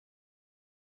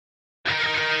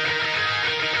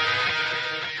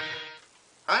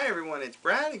everyone, it's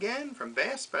Brad again from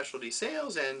Bass Specialty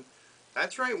Sales, and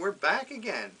that's right, we're back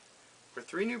again for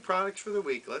 3 new products for the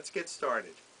week. Let's get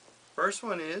started. First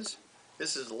one is,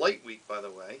 this is Light Week by the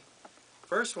way.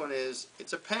 First one is,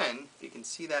 it's a pen. If you can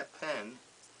see that pen,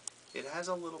 it has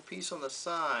a little piece on the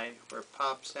side where it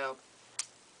pops out.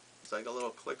 It's like a little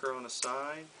clicker on the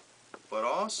side, but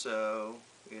also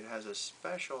it has a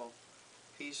special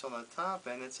piece on the top,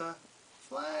 and it's a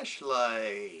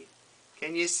flashlight.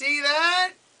 Can you see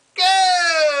that?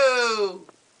 Go!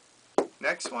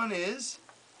 Next one is,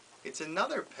 it's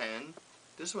another pen.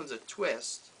 This one's a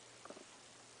twist,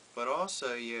 but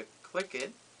also you click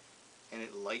it and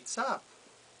it lights up.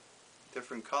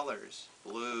 Different colors,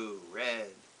 blue,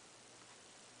 red,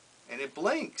 and it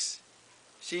blinks.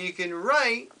 So you can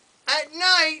write at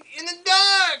night in the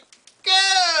dark.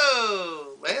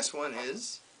 Go! Last one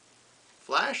is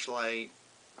flashlight.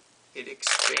 It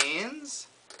expands.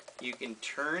 You can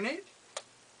turn it.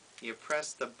 You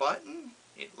press the button.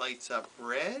 It lights up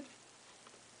red.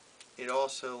 It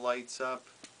also lights up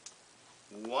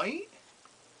white.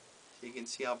 So you can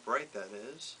see how bright that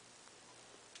is.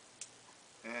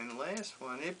 And last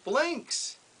one, it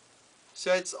blinks.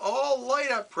 So it's all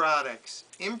light up products.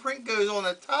 Imprint goes on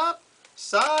the top,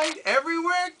 side,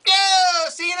 everywhere. Go!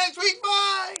 See you next week.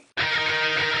 Bye!